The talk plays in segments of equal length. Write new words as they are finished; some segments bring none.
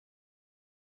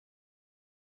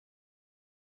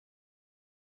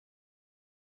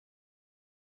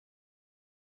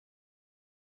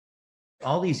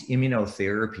all these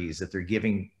immunotherapies that they're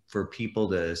giving for people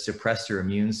to suppress their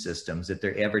immune systems that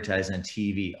they're advertising on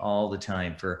TV all the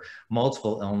time for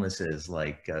multiple illnesses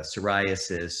like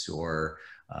psoriasis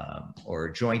or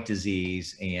joint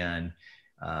disease and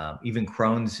even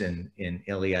Crohn's and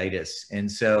ileitis. And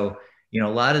so, you know,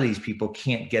 a lot of these people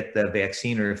can't get the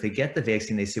vaccine, or if they get the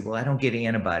vaccine, they say, well, I don't get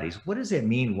antibodies. What does that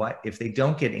mean? What, if they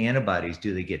don't get antibodies,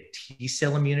 do they get T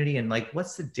cell immunity? And like,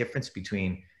 what's the difference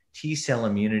between T cell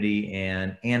immunity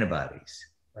and antibodies?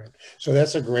 Right. So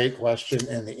that's a great question.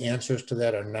 And the answers to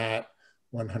that are not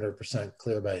 100%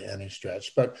 clear by any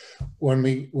stretch. But when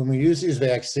we use these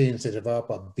vaccines, they develop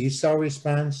a B cell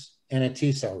response and a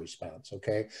T cell response,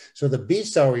 okay? So the B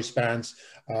cell response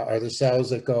are the cells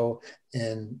that go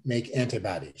and make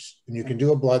antibodies. And you can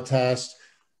do a blood test.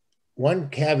 One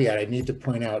caveat I need to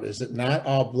point out is that not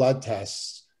all blood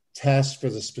tests test for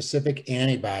the specific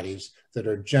antibodies that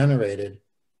are generated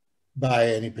by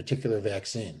any particular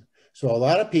vaccine. So a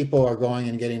lot of people are going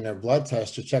and getting their blood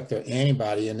test to check their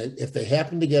antibody. And if they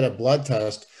happen to get a blood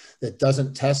test that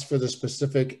doesn't test for the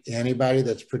specific antibody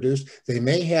that's produced, they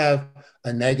may have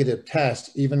a negative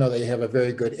test, even though they have a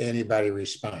very good antibody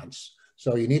response.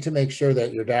 So you need to make sure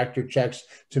that your doctor checks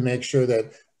to make sure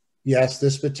that, yes,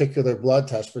 this particular blood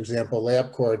test, for example,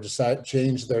 LabCorp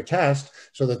changed their test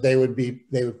so that they would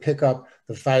pick up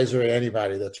the Pfizer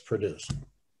antibody that's produced.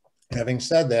 Having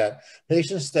said that,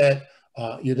 patients that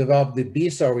you develop the B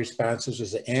cell responses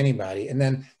as an antibody, and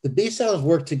then the B cells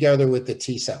work together with the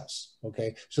T cells,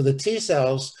 okay? So the T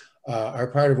cells are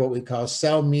part of what we call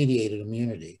cell-mediated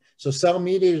immunity. So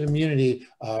cell-mediated immunity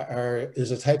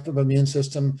is a type of immune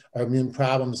system or immune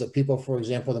problems that people, for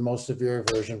example, the most severe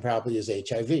version probably is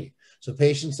HIV. So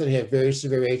patients that have very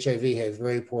severe HIV have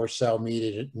very poor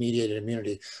cell-mediated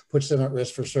immunity, puts them at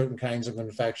risk for certain kinds of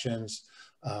infections,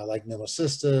 like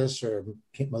pneumocystis or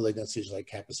malignancies like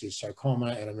Kaposi's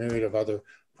sarcoma and a myriad of other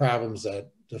problems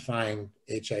that define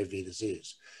HIV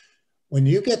disease. When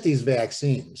you get these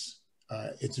vaccines,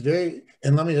 it's very,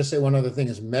 and let me just say one other thing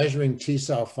is measuring T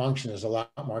cell function is a lot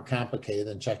more complicated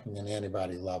than checking an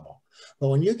antibody level. But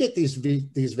when you get these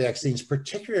vaccines,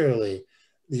 particularly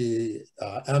the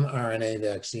mRNA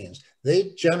vaccines,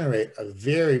 they generate a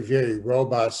very, very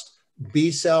robust B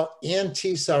cell and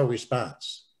T cell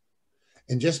response.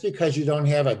 And just because you don't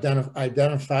have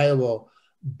identifiable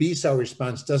B cell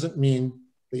response doesn't mean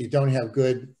that you don't have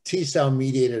good T cell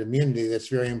mediated immunity that's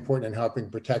very important in helping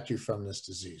protect you from this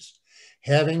disease.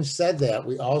 Having said that,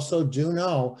 we also do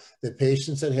know that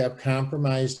patients that have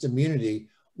compromised immunity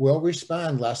will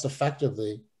respond less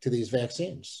effectively to these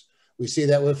vaccines. We see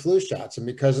that with flu shots, and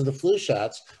because of the flu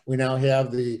shots, we now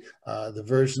have the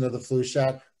version of the flu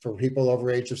shot for people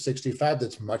over age of 65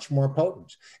 that's much more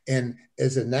potent. And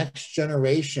as the next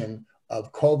generation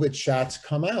of COVID shots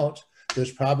come out,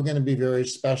 there's probably going to be very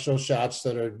special shots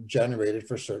that are generated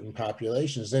for certain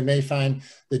populations. They may find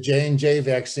the J&J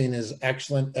vaccine is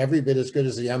excellent, every bit as good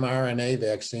as the mRNA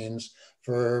vaccines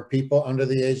for people under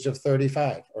the age of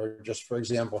 35, or just for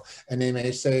example, and they may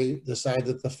decide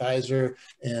that the Pfizer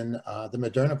and the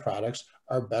Moderna products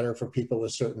are better for people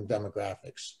with certain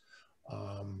demographics.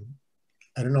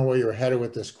 I don't know where you're headed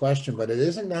with this question, but it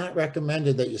is not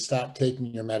recommended that you stop taking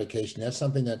your medication. That's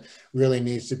something that really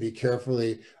needs to be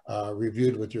carefully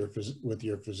reviewed with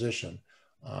your physician.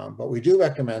 But we do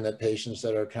recommend that patients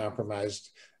that are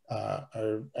compromised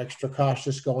are extra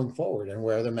cautious going forward and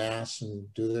wear the masks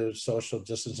and do their social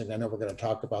distancing. I know we're going to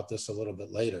talk about this a little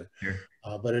bit later, sure.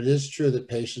 But it is true that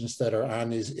patients that are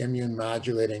on these immune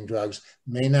modulating drugs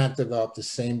may not develop the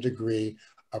same degree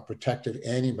of protective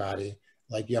antibody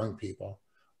like young people.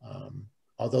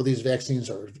 Although these vaccines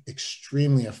are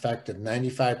extremely effective,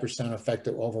 95%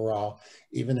 effective overall,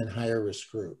 even in higher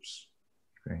risk groups.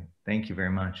 Great, thank you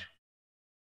very much.